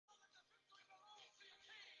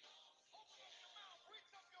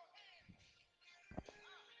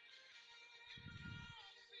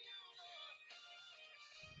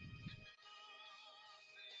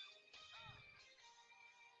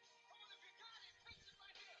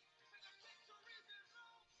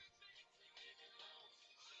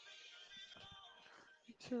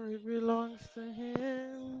Victory belongs to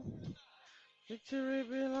Him. Victory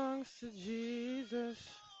belongs to Jesus.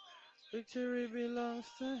 Victory belongs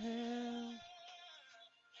to Him.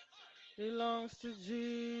 Belongs to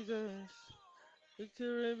Jesus.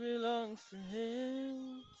 Victory belongs to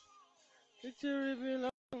Him. Victory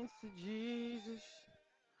belongs to Jesus.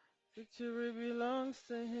 Victory belongs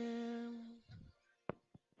to Him.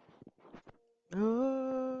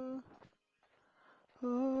 Oh,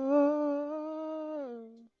 oh.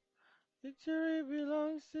 Victory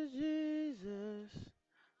belongs to Jesus.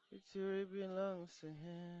 Victory belongs to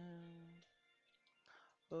Him.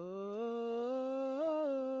 Oh,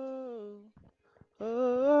 oh,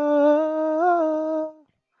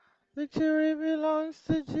 victory belongs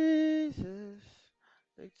to Jesus.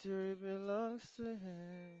 Victory belongs to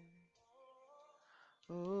Him.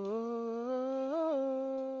 Oh,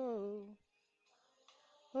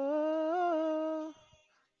 oh,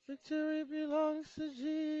 victory belongs to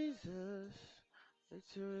Jesus.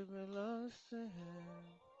 Victory belongs to Him.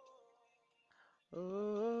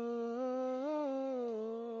 Oh,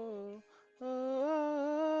 oh,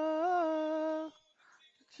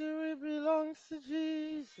 victory belongs to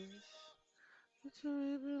Jesus.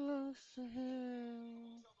 Victory belongs to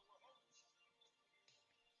Him.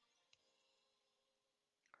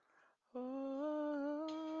 Oh,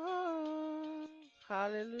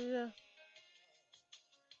 hallelujah.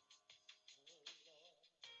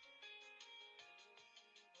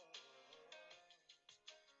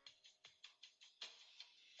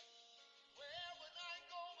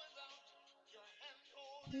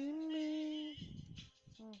 In me.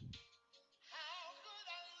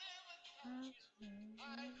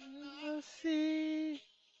 See.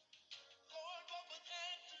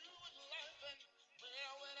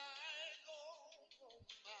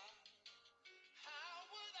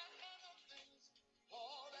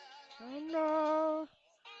 Oh no,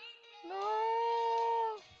 no, no.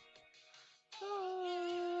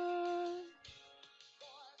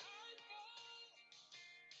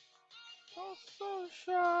 Oh, so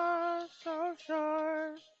sure, so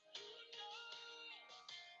sure.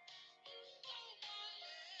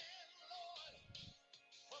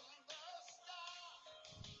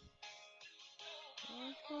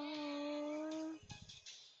 Oh,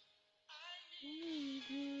 need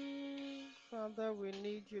you. Father, we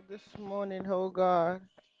need you this morning, oh God.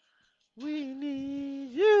 We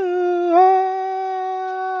need you.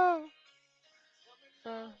 Oh.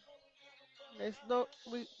 Uh, there's no,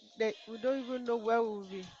 we don't even know where we'll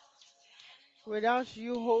be without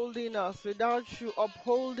you holding us, without you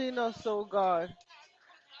upholding us, oh God.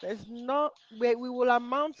 There's not, we will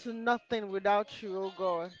amount to nothing without you, oh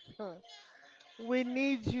God. Huh. We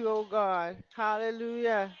need you, oh God.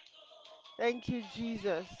 Hallelujah. Thank you,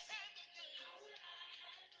 Jesus.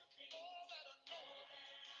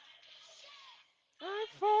 I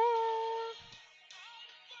fall,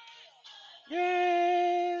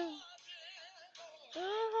 yeah.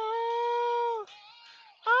 Oh,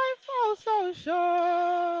 I fall so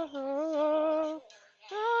short. Oh,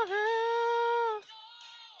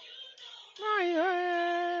 my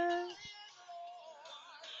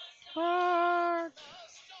heart,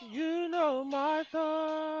 you know my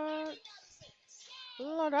thoughts.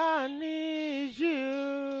 Lord, I need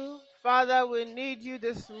you. Father, we need you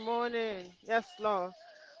this morning. Yes, Lord.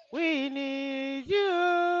 We need you.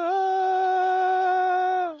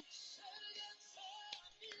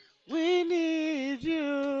 We need you.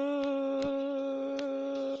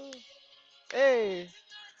 Hey,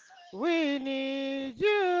 we need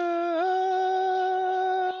you.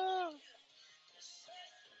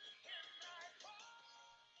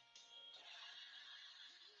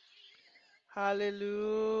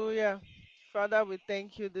 Hallelujah. Father, we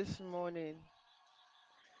thank you this morning.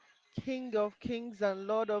 King of kings and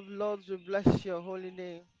Lord of lords, we bless your holy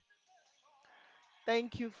name.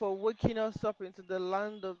 Thank you for waking us up into the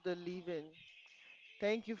land of the living.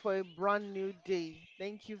 Thank you for a brand new day.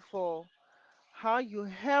 Thank you for how you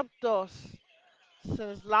helped us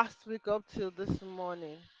since last week up till this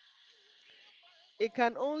morning. It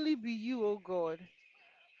can only be you, O God.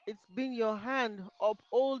 It's been your hand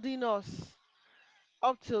upholding us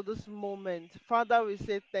up till this moment. Father, we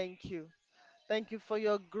say thank you. Thank you for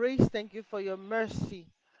your grace. Thank you for your mercy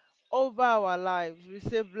over our lives. We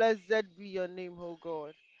say, blessed be your name, O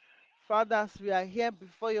God. Father, as we are here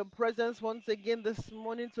before your presence once again this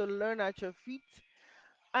morning to learn at your feet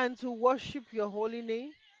and to worship your holy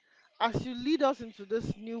name, as you lead us into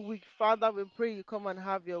this new week, Father, we pray you come and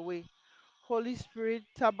have your way. Holy Spirit,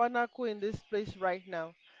 tabernacle in this place right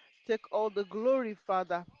now. Take all the glory,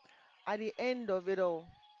 Father. At the end of it all,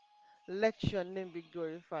 let your name be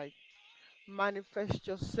glorified. Manifest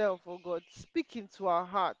yourself, oh God. Speak into our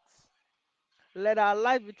hearts. Let our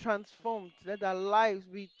life be transformed. Let our lives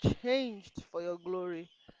be changed for your glory.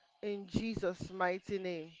 In Jesus' mighty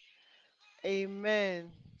name.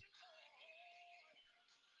 Amen.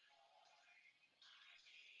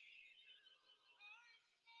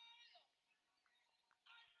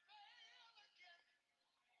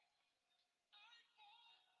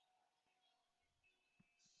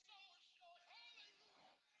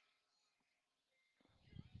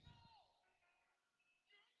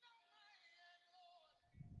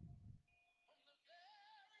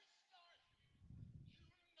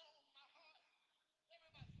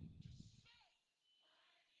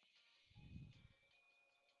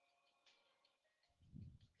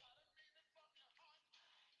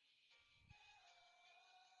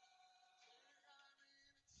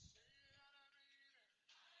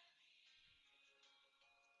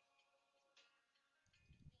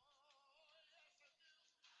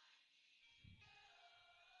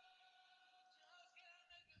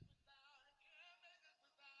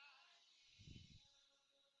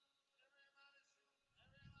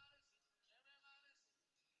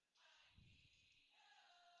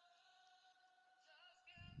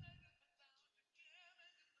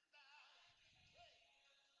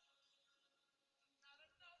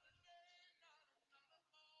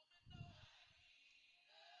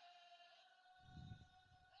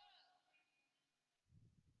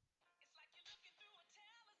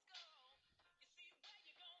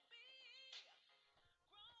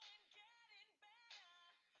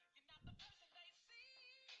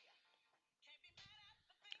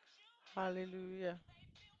 Hallelujah.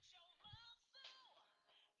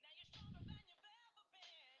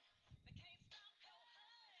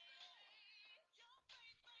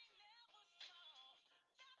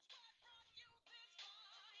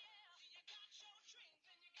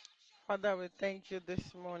 Father, we thank you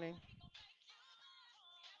this morning.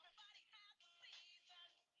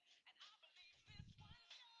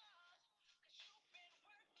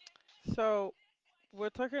 So, we're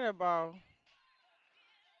talking about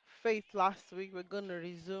faith last week. We're going to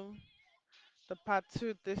resume the part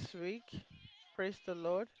two this week. Praise the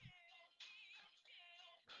Lord.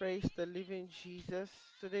 Praise the living Jesus.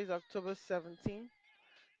 Today is October 17th,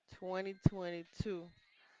 2022.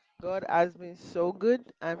 God has been so good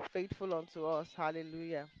and faithful unto us.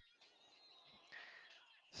 Hallelujah.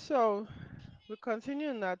 So, we continue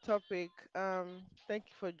on our topic. Thank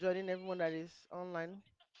you for joining everyone that is online.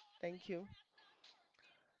 Thank you.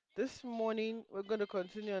 This morning, we're going to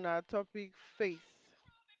continue on our topic faith.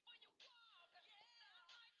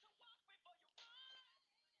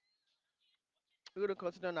 We're going to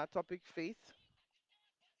continue on our topic faith.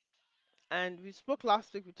 And we spoke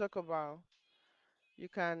last week, we talked about you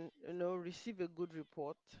can, receive a good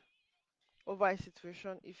report over a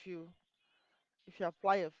situation if you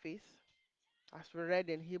apply your faith, as we read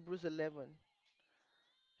in Hebrews 11.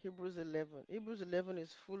 Hebrews 11. Hebrews 11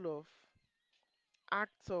 is full of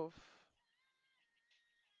acts of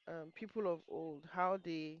people of old, how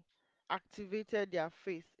they activated their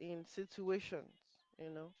faith in situations, you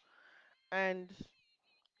know. And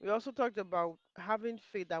we also talked about having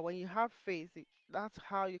faith, that when you have faith, that's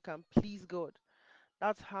how you can please God.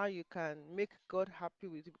 That's how you can make God happy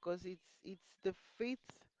with you, because it's the faith,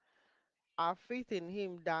 our faith in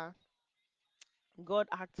Him, that God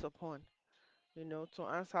acts upon, to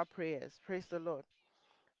answer prayers. Praise the Lord.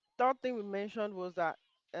 Third thing we mentioned was that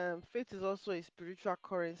faith is also a spiritual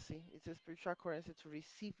currency. It's a spiritual currency to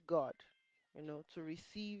receive God, to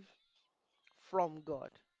receive from God.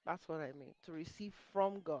 That's what I mean, to receive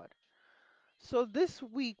from God. So this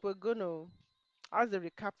week we're going to, as a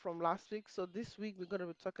recap from last week, so this week we're going to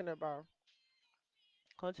be talking about,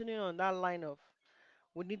 continuing on that line of,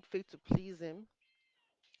 we need faith to please Him.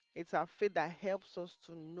 It's our faith that helps us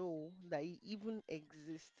to know that He even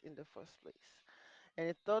exists in the first place. And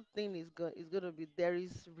the third thing is going to be, there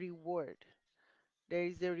is reward. There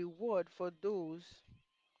is a reward for those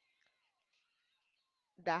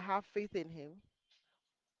that have faith in Him,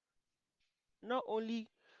 not only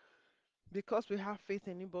because we have faith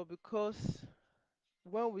in Him, but because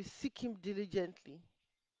when we seek Him diligently,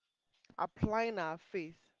 applying our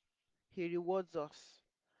faith, He rewards us.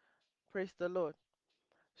 Praise the Lord.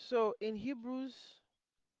 So in Hebrews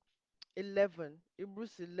 11,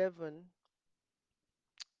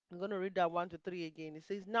 I'm going to read that 1 to 3 again. It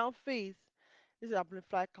says, now faith, this is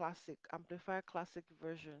Amplified Classic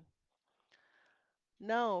version.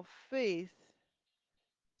 Now faith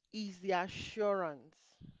is the assurance.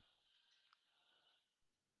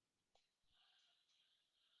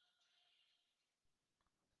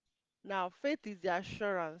 Now, faith is the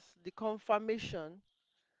assurance, the confirmation,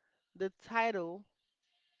 the title,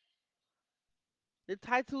 the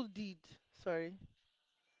title deed, sorry,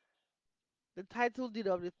 the title deed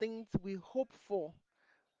of the things we hope for,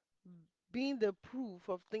 being the proof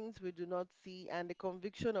of things we do not see and the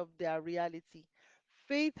conviction of their reality.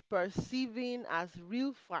 Faith perceiving as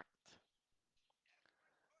real fact,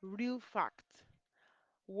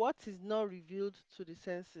 what is not revealed to the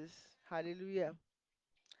senses. Hallelujah.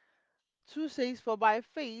 2 says, for by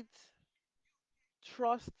faith,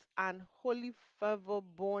 trust, and holy fervor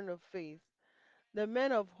born of faith, the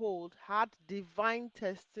men of old had divine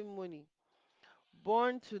testimony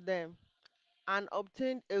born to them and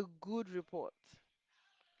obtained a good report.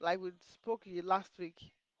 Like we spoke last week,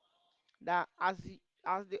 that as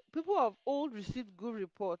the people of old received good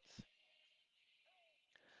reports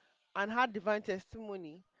and had divine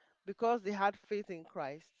testimony because they had faith in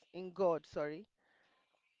Christ, in God, sorry,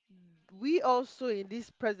 we also in this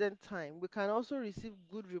present time we can also receive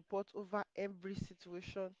good reports over every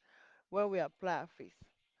situation when we apply our faith.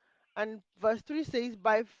 And verse 3 says,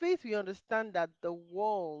 by faith we understand that the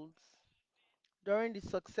worlds during the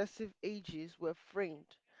successive ages were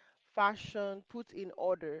framed, fashioned, put in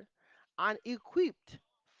order, and equipped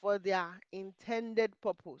for their intended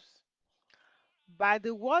purpose by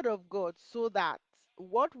the word of God, so that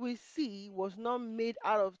what we see was not made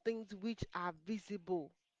out of things which are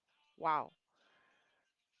visible. Wow.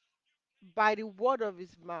 By the word of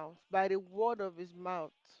his mouth, by the word of his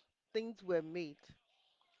mouth, things were made,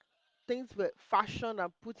 things were fashioned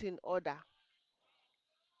and put in order.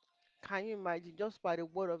 Can you imagine? Just by the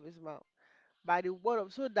word of his mouth, by the word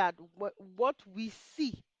of, so that what we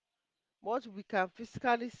see, what we can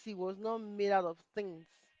physically see, was not made out of things.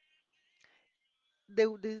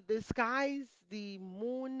 The skies, the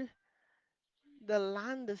moon, the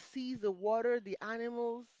land, the seas, the water, the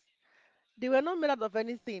animals, they were not made out of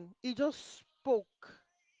anything. He just spoke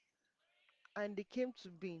and they came to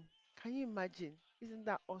being. Can you imagine? Isn't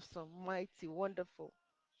that awesome, mighty, wonderful?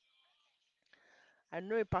 I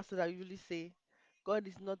know a pastor that usually say, God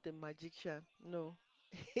is not a magician. No,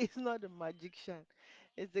 he's not a magician.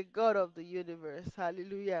 He's the God of the universe.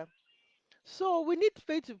 Hallelujah. So we need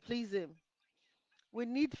faith to please him. We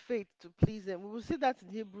need faith to please him. We will see that in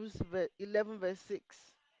Hebrews 11 verse 6.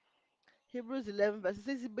 Hebrews 11 verse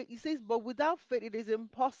 6 it says, but without faith it is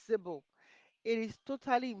impossible. It is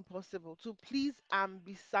totally impossible to please and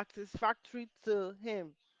be satisfactory to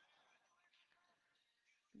him.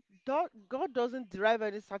 God doesn't derive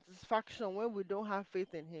any satisfaction when we don't have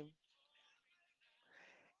faith in him.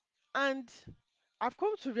 And I've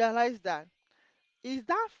come to realize that is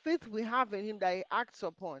that faith we have in him that he acts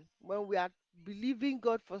upon when we are believing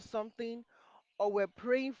God for something or we're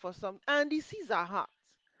praying for something and he sees our hearts.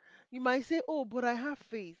 You might say, oh, but I have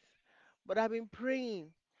faith, but I've been praying,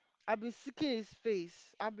 I've been seeking his face,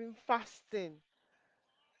 I've been fasting.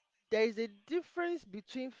 There is a difference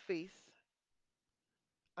between faith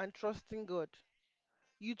and trusting God.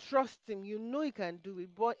 You trust him, you know he can do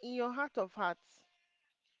it, but in your heart of hearts,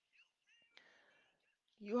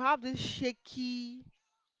 you have this shaky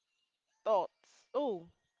thoughts. Oh,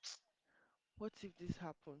 what if this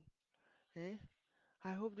happen? Eh?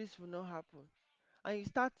 I hope this will not happen. And you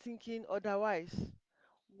start thinking otherwise.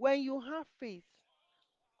 When you have faith,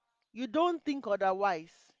 you don't think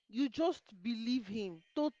otherwise. You just believe him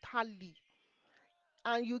totally.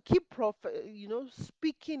 And you keep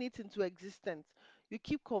speaking it into existence. You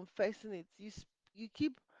keep confessing it. You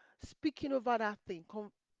keep speaking over that thing,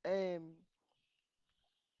 um,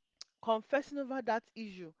 confessing over that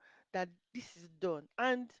issue that this is done.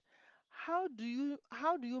 And how do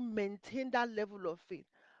you maintain that level of faith?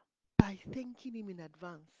 By thanking him in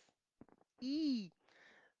advance. E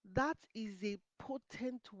that is a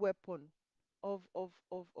potent weapon of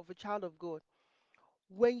a child of God.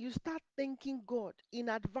 When you start thanking God in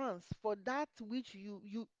advance for that which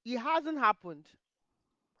you it hasn't happened.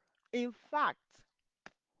 In fact,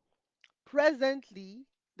 presently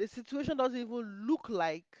the situation doesn't even look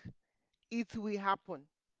like it will happen.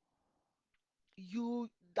 You,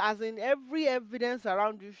 as in every evidence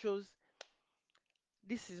around you shows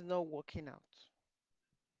this is not working out.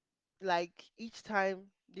 Like each time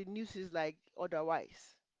the news is like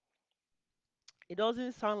otherwise. It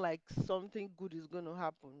doesn't sound like something good is going to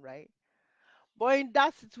happen, right? But in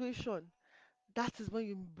that situation, that is when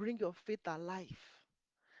you bring your faith alive.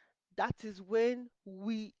 That is when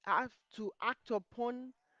we have to act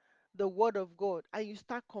upon the word of God and you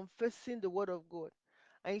start confessing the word of God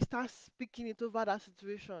and you start speaking it over that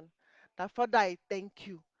situation. That Father, I thank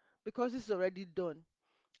you because it's already done.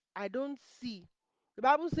 I don't see. The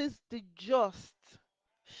Bible says the just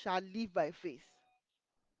shall live by faith.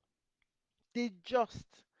 The just,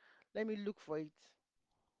 let me look for it.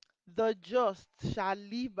 The just shall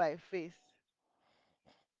live by faith.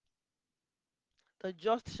 The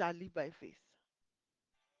just shall live by faith.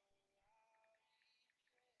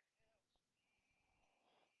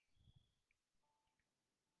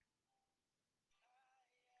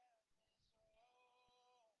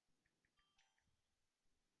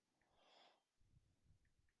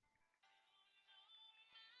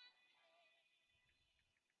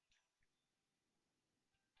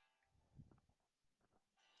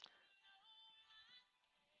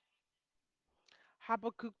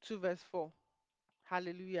 Habakkuk 2 verse 4.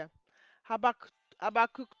 Hallelujah.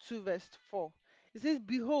 Habakkuk 2 verse 4. It says,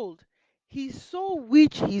 behold, his soul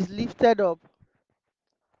which is lifted up,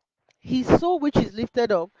 his soul which is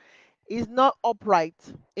lifted up is not upright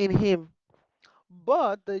in him,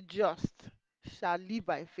 but the just shall live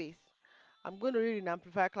by faith. I'm going to read in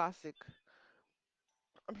Amplified Classic.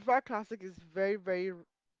 Amplified Classic is very, very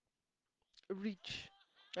rich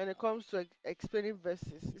when it comes to explaining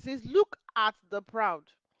verses. It says, look at the proud.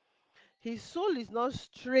 His soul is not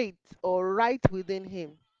straight or right within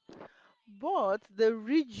him, but the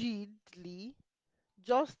rigidly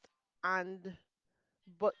just and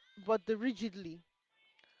but but the rigidly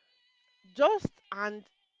just and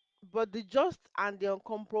but the just and the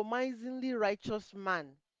uncompromisingly righteous man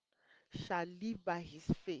shall live by his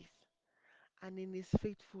faith, and in his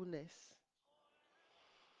faithfulness.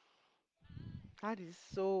 That is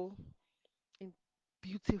so in-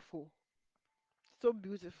 beautiful, so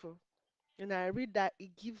beautiful. And I read that,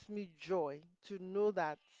 it gives me joy to know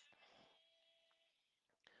that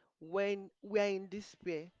when we are in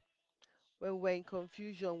despair, when we're in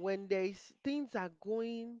confusion, when there is things are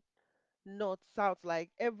going north, south, like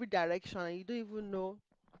every direction, and you don't even know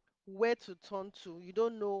where to turn to, you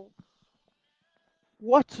don't know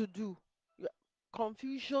what to do. You-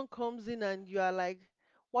 Confusion comes in, and you are like,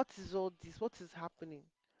 what is all this? What is happening?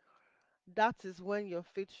 That is when your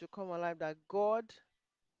faith should come alive. That God,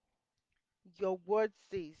 your word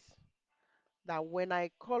says that when I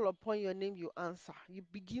call upon your name, you answer. You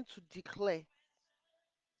begin to declare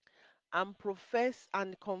and profess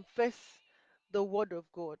and confess the word of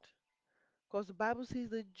God. Because the Bible says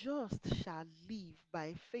the just shall live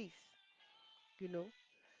by faith, you know.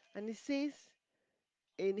 And it says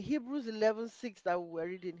in Hebrews 11:6 that we were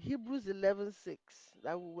reading, Hebrews 11:6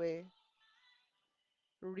 that we were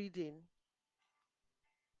reading,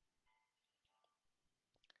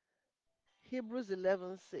 Hebrews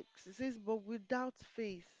 11:6. It says, but without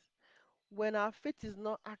faith, when our faith is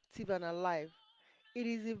not active and alive, it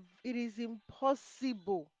is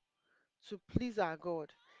impossible to please our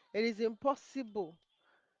God. It is impossible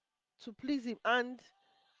to please Him. And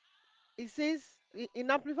it says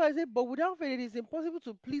in Amplified, it says, but without faith, it is impossible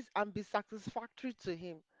to please and be satisfactory to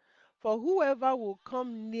Him. For whoever will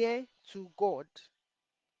come near to God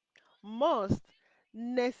must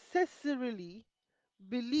necessarily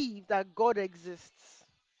believe that God exists.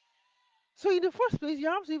 So, in the first place, you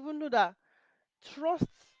have to even know that, trust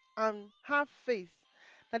and have faith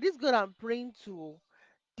that this God I'm praying to,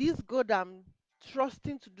 this God I'm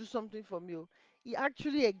trusting to do something for me, He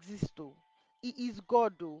actually exists, though. He is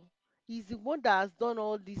God, though. He's the one that has done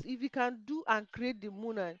all this. If He can do and create the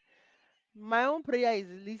moon, and my own prayer is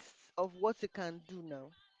a list of what He can do now.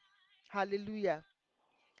 Hallelujah.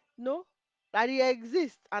 No, that He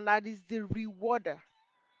exists and that is the rewarder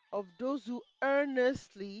of those who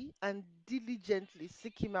earnestly and diligently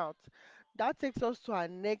seek Him out. That takes us to our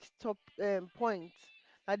next top point,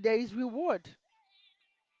 that there is reward.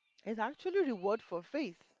 It's actually reward for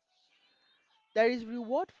faith. There is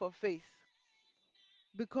reward for faith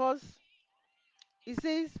because it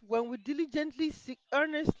says when we diligently seek,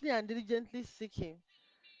 earnestly and diligently seek Him,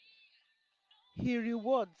 He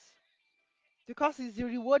rewards, because He's the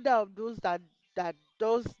rewarder of those that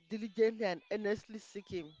does diligently and earnestly seek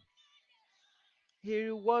Him. He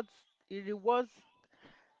rewards. He rewards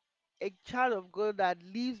a child of God that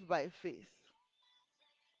lives by faith,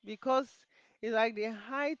 because it's like the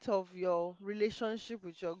height of your relationship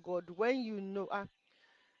with your God when you know, I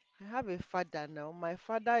have a father now. My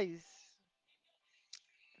father is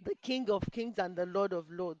the King of Kings and the Lord of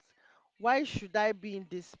Lords. Why should I be in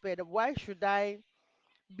despair? Why should I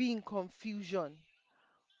be in confusion?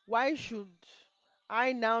 Why should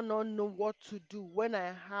I now not know what to do when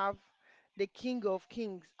I have the King of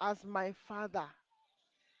Kings as my father?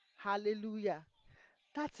 Hallelujah.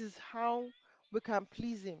 That is how we can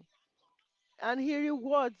please Him. And He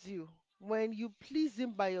rewards you. When you please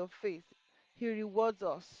Him by your faith, He rewards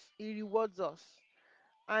us. He rewards us.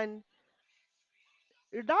 And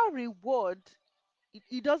that reward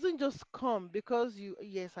It doesn't just come because you,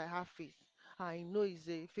 yes, I have faith. I know he's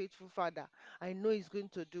a faithful father. I know he's going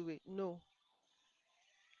to do it. No,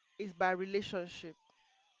 it's by relationship.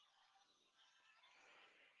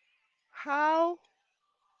 How,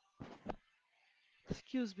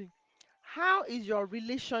 excuse me, how is your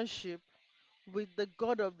relationship with the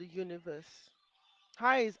God of the universe?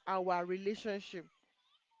 How is our relationship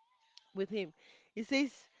with him? It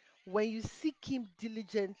says, when you seek him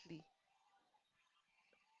diligently,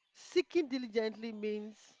 seeking diligently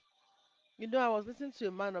means, I was listening to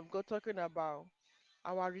a man of God talking about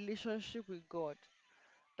our relationship with God.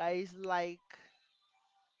 That is like,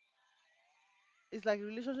 it's like a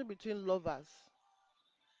relationship between lovers,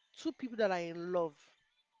 two people that are in love.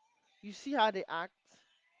 You see how they act?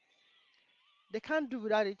 They can't do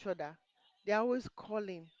without each other. They're always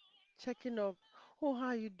calling, checking up. Oh, how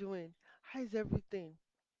are you doing? How is everything?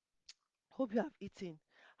 Hope you have eaten.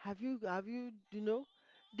 Have you?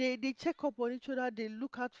 They check up on each other, they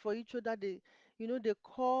look out for each other, they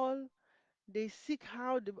call, they seek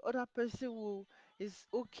how the other person will is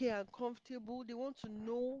okay and comfortable. They want to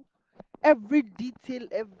know every detail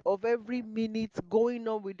of every minute going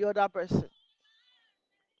on with the other person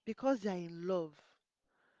because they are in love.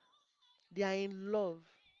 They are in love.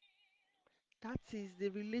 That is the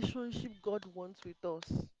relationship God wants with us.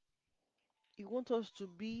 He wants us to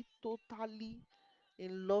be totally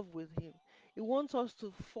in love with Him. He wants us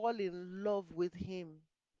to fall in love with Him.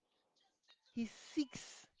 He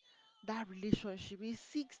seeks that relationship, He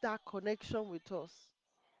seeks that connection with us.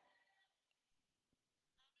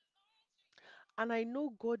 And I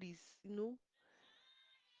know God is,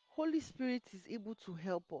 Holy Spirit is able to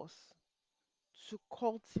help us to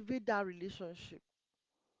cultivate that relationship.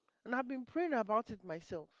 And I've been praying about it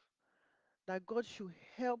myself, that God should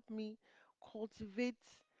help me cultivate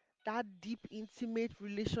that deep, intimate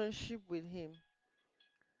relationship with Him.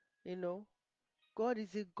 You know, God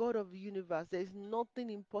is a God of the universe. There is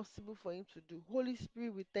nothing impossible for Him to do. Holy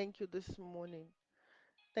Spirit, we thank you this morning.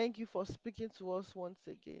 Thank you for speaking to us once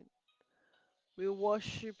again. We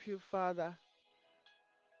worship you, Father.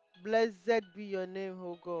 Blessed be your name,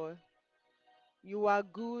 O God. You are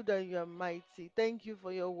good and you are mighty. Thank you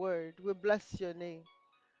for your word. We bless your name.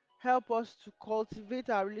 Help us to cultivate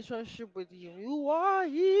our relationship with you. You are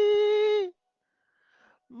here,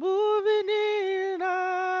 moving in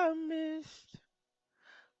our midst.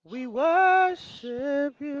 We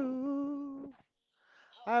worship you.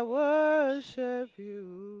 I worship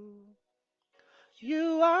you.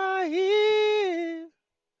 You are here,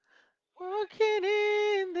 working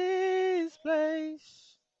in this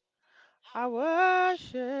place. I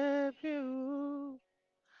worship you.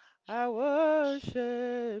 I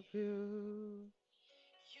worship you.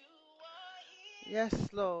 Yes,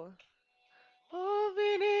 Lord.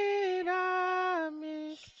 Moving in our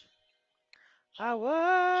midst. I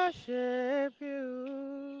worship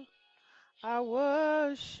you. I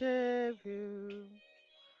worship you.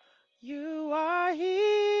 You are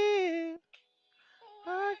here,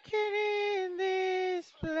 working in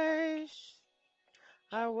this place.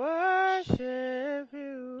 I worship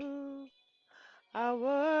you. I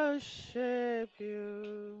worship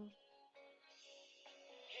you.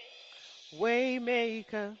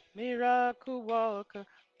 Waymaker, miracle worker,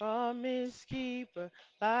 promise keeper,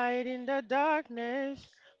 light in the darkness.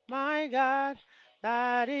 My God,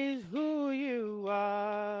 that is who you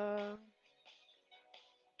are.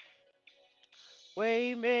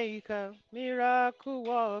 Waymaker, miracle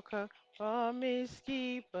worker, promise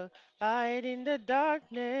keeper, light in the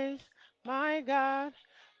darkness. My God,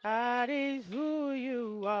 that is who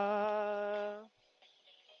you are.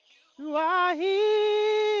 You are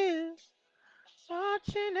here,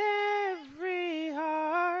 touching every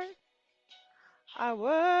heart. I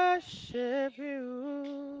worship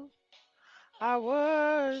you. I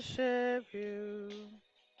worship you.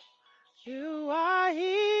 You are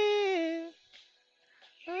here,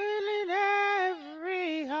 filling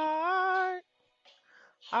every heart.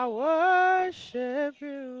 I worship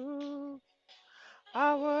you.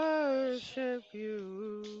 I worship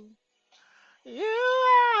you. You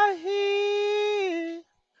are here,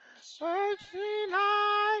 searching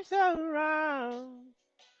lives around.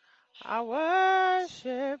 I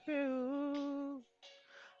worship you.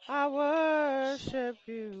 I worship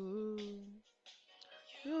you.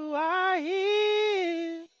 You are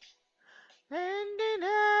here, and in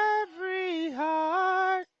every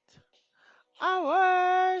heart.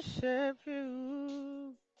 I worship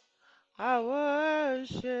you. I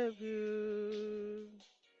worship you.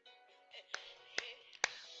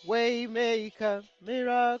 Waymaker,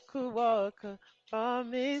 miracle worker,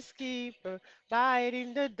 promise keeper, light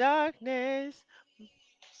in the darkness.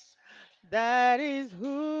 That is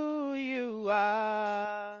who you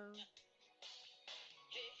are.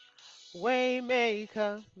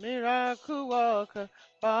 Waymaker, miracle worker,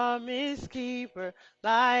 promise keeper,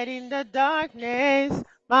 light in the darkness.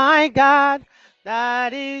 My God,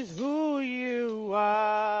 that is who you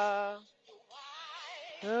are.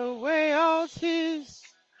 Away all tears,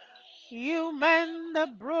 you mend the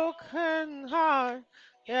broken heart.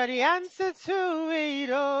 You're the answer to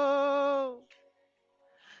it all.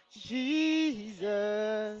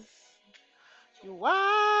 Jesus, you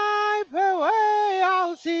wipe away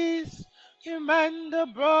all tears. You mend the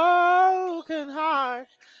broken heart.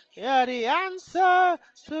 You're the answer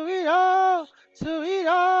to it all, to it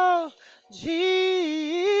all.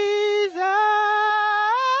 Jesus,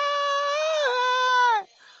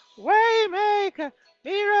 Waymaker,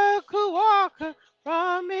 miracle worker,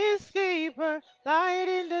 promise keeper, light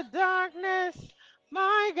in the darkness.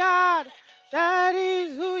 My God, that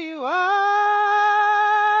is who you are.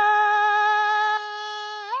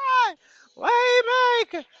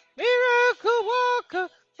 Waymaker, miracle worker,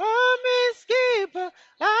 promise keeper,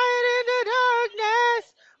 light in the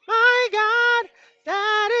darkness. My God,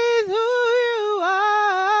 that is who you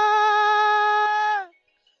are.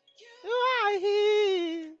 You are He.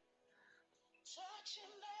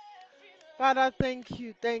 Father, thank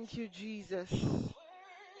you, Jesus.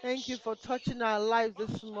 Thank you for touching our lives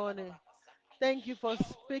this morning. Thank you for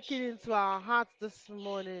speaking into our hearts this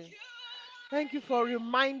morning. Thank you for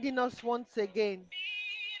reminding us once again.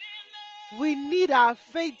 We need our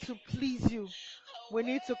faith to please you. We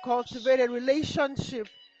need to cultivate a relationship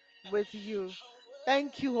with you.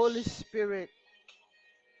 Thank you, Holy Spirit.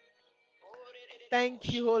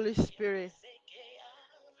 Thank you, Holy Spirit.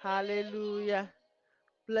 Hallelujah.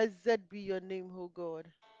 Blessed be your name, O God.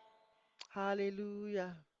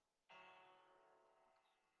 Hallelujah.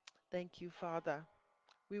 Thank you, Father.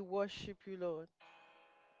 We worship you, Lord.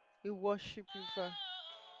 We worship you, Father.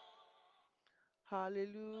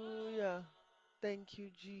 Hallelujah. Thank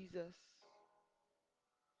you, Jesus.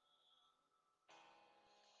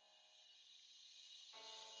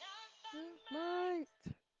 Might,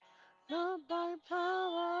 not by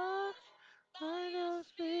power, by your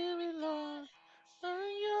spirit, Lord. By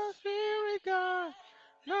your spirit, God.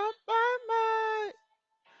 Not by might,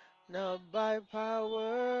 not by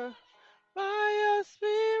power, by your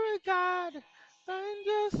spirit, God. By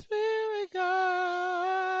your spirit, God.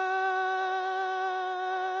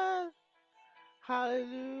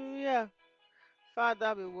 Hallelujah.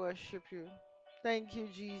 Father, we worship you. Thank you,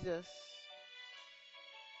 Jesus.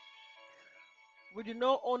 We do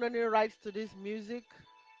not own any rights to this music.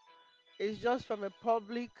 It's just from a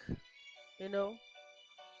you know,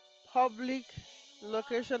 public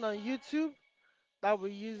location on YouTube that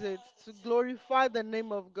we use it to glorify the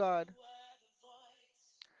name of God.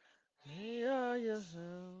 We are your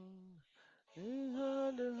home. We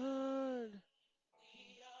are the heart.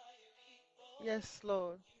 Yes,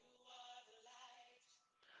 Lord.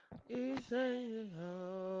 You say you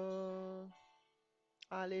are.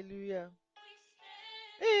 Hallelujah.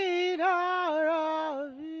 In all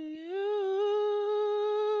of you.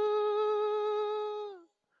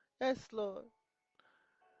 Yes, Lord.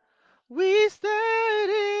 We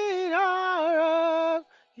stand in awe of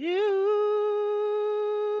you.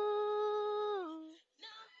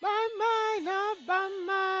 By might, not by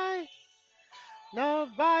might,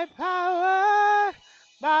 not by power,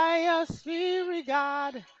 by your spirit,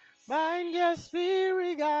 God. By your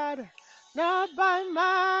spirit, God. Not by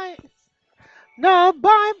might, not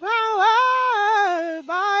by power,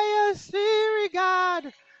 by your spirit,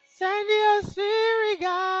 God. Send your spirit,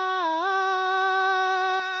 God.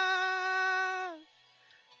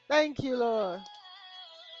 Thank you, Lord.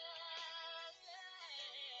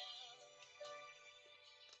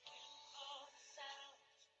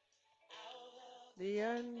 The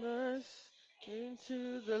endless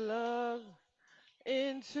into the love,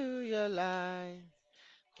 into your light,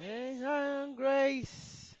 and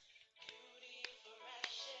grace.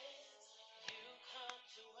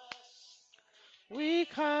 We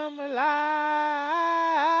come alive.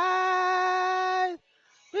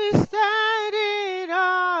 We stand in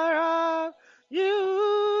awe of you.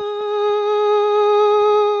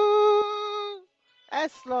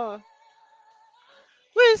 Yes, Lord.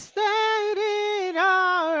 We stand in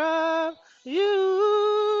awe of you.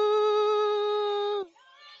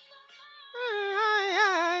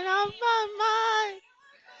 Not by might,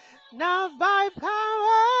 not by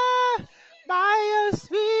power, by your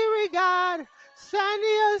spirit, God. Send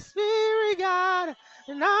your spirit, God.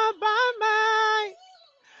 Not by might,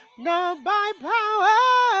 not by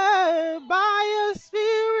power, by your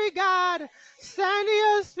spirit, God. Send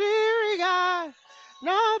your spirit, God.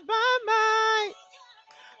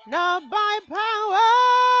 Not by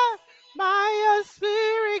power, by your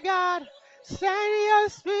spirit, God. Send your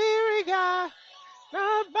spirit, God.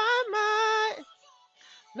 Not by might,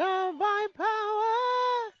 not by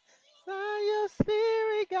power. Send your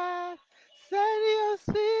spirit, God. Send your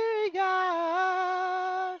spirit,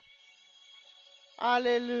 God.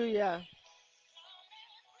 Hallelujah.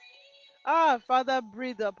 Ah, Father,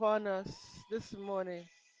 breathe upon us this morning.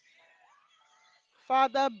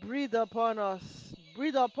 Father, breathe upon us.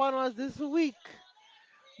 Breathe upon us this week.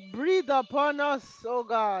 Breathe upon us, oh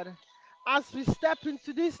God. As we step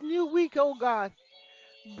into this new week, oh God,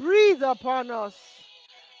 breathe upon us.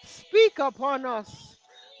 Speak upon us.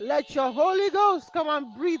 Let your Holy Ghost come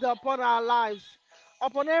and breathe upon our lives.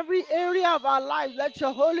 Upon every area of our lives, let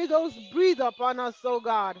your Holy Ghost breathe upon us, oh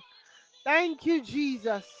God. Thank you,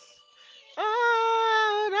 Jesus.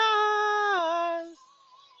 On us.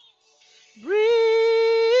 Breathe.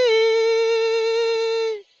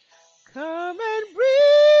 Come and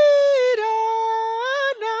breathe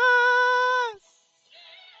on us.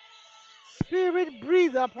 Spirit,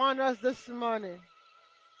 breathe upon us this morning.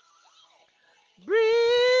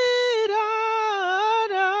 Breathe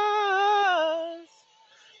on us.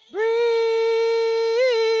 Breathe.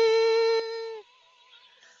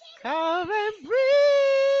 Come and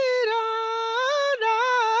breathe on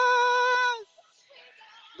us.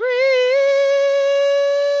 Breathe.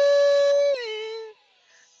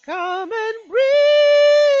 Come and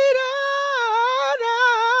breathe on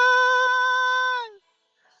us.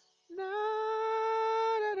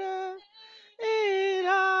 Na-da-da, in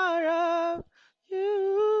honor of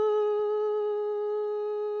you.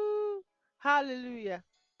 Hallelujah.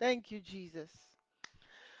 Thank you, Jesus.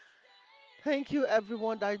 Thank you,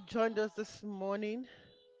 everyone that joined us this morning.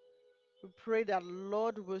 We pray that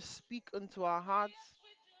Lord will speak into our hearts.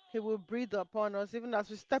 He will breathe upon us even as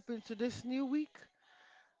we step into this new week.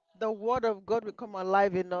 The word of God will come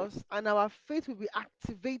alive in us, and our faith will be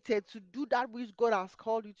activated to do that which God has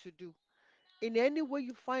called you to do. In any way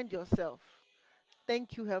you find yourself,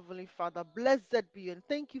 thank you, Heavenly Father. Blessed be you, and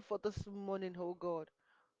thank you for this morning, oh God.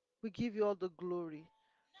 We give you all the glory.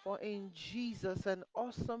 For in Jesus' an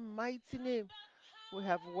awesome, mighty name, we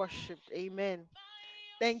have worshipped. Amen.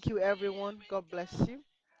 Thank you, everyone. God bless you.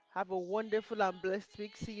 Have a wonderful and blessed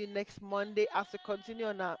week. See you next Monday as we continue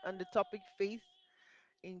on the topic faith.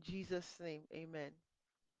 In Jesus' name, amen.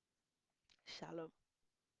 Shalom.